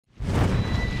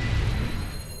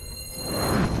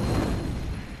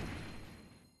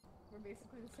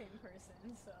basically the same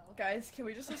person, so. Guys, can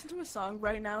we just listen to a song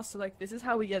right now? So like, this is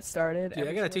how we get started. Dude,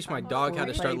 I gotta teach my dog how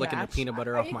to start licking the peanut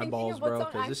butter off my balls, bro,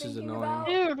 because this is annoying.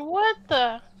 Dude, what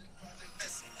the?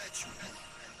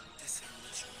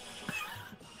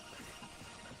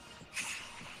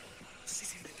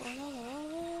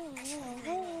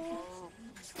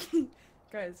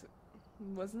 Guys,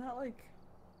 wasn't that like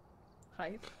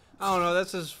hype? I don't know,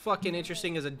 that's as fucking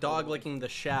interesting as a dog licking the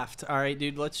shaft. Alright,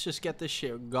 dude, let's just get this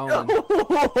shit going.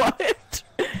 What?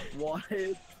 What?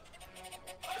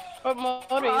 What motor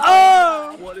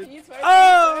Oh! What is...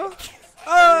 Oh!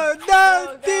 Oh,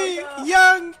 Daddy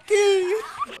Yankee!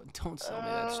 Don't tell me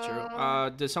that's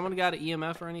true. Does someone got an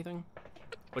EMF or anything?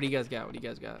 What do you guys got? What do you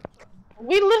guys got?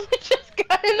 We literally just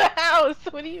got in the house.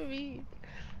 What do you mean?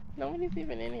 Nobody's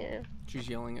even in here. She's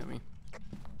yelling at me.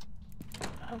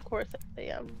 Of course I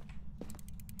am.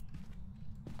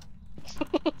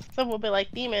 Some will be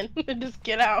like, demon, just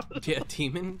get out. Yeah,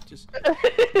 demon? Just...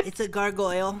 It's a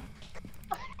gargoyle.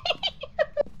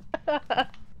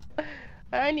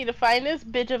 I need to find this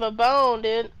bitch of a bone,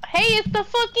 dude. Hey, it's the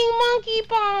fucking monkey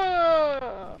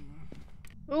bomb!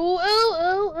 Ooh, ooh,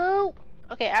 ooh, ooh.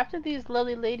 Okay, after these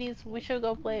lovely ladies, we should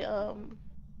go play,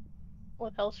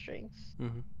 with health strings.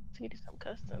 Mm-hmm. To do some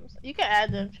customs. You can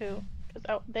add them, too. Cause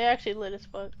they actually lit as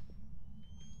fuck.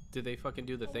 Did they fucking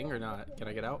do the thing or not? Can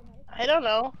I get out? I don't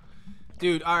know.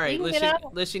 Dude, alright,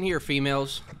 listen here,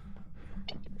 females.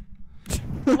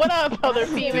 What up, other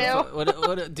female?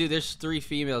 Dude, there's 3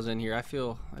 females in here. I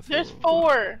feel There's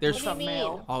 4. There's what do you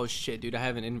mean? Oh shit, dude, I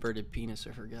have an inverted penis,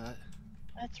 I forgot.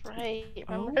 That's right.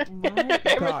 Oh Remember? my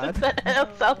God.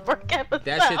 That South Park episode.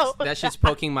 That shit's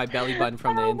poking my belly button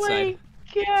from the inside.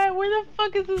 Oh my god, where the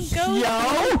fuck is this going?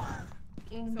 Yo!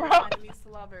 Bro. So enemies to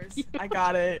lovers. I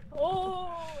got it. Oh,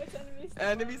 it's enemies to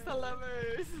Enemies to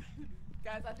lovers.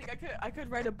 Guys, I think I could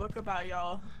write a book about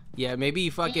y'all. Yeah, maybe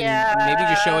fucking maybe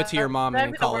just show it to your mom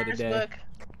and then call it a day. Book.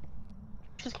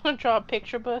 Just gonna draw a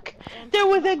picture book. There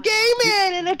was a gay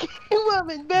man and a gay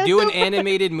woman. Do an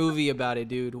animated movie about it,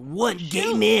 dude. One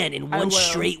gay man and one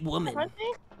straight woman.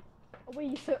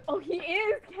 Wait, so he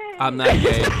is gay. I'm not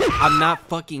gay. I'm not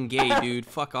fucking gay, dude.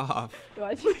 Fuck off.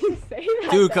 Why'd you say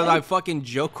that? Dude, cause I fucking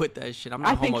joke with that shit. I'm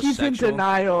not homosexual. I think he's in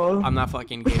denial. I'm not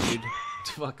fucking gay, dude.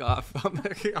 Fuck off. I'm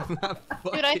not fucking...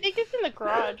 Dude, I think it's in the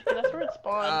garage, because that's where it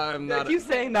spawned. I'm not... Keep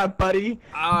saying that, buddy.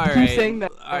 Alright. Keep saying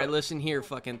that. Alright, listen here,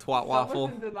 fucking twat waffle.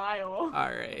 In denial.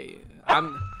 Alright.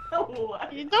 I'm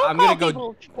gonna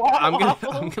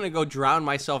go drown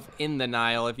myself in the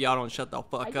Nile if y'all don't shut the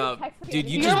fuck up. Dude,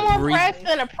 You're more pressed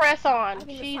than a press on.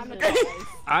 Jesus.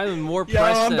 I'm more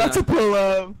pressed than I'm about to pull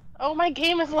up. Oh, my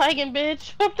game is lagging,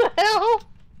 bitch. What the hell?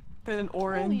 And an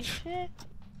orange. Holy shit.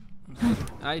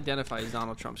 I identify as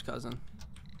Donald Trump's cousin.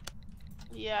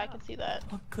 Yeah, I can see that.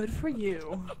 Well, good for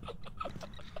you.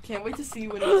 Can't wait to see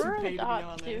what else you pay to be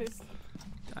honest. Dude.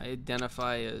 I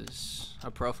identify as a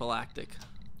prophylactic.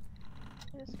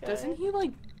 Doesn't he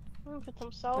like put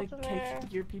some salt in there.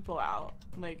 kick your people out?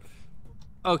 Like,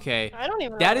 okay, I don't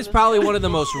even that is probably one of the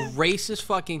most racist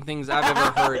fucking things I've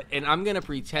ever heard, and I'm gonna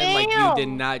pretend like you did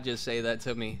not just say that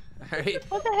to me. Alright?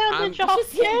 What the hell did y'all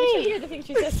say? Hear the thing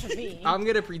she says to me. I'm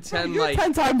gonna pretend you're like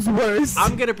 10 times worse.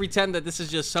 I'm gonna pretend that this is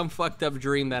just some fucked up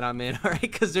dream that I'm in, alright?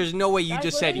 Because there's no way you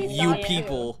just said you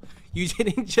people. You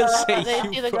didn't just say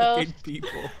you fucking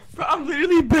people. Bro, I'm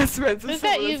literally best friends with Who's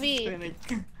that UV?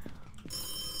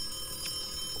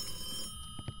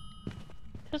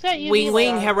 Who's got UV? Wing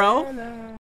wing, hero.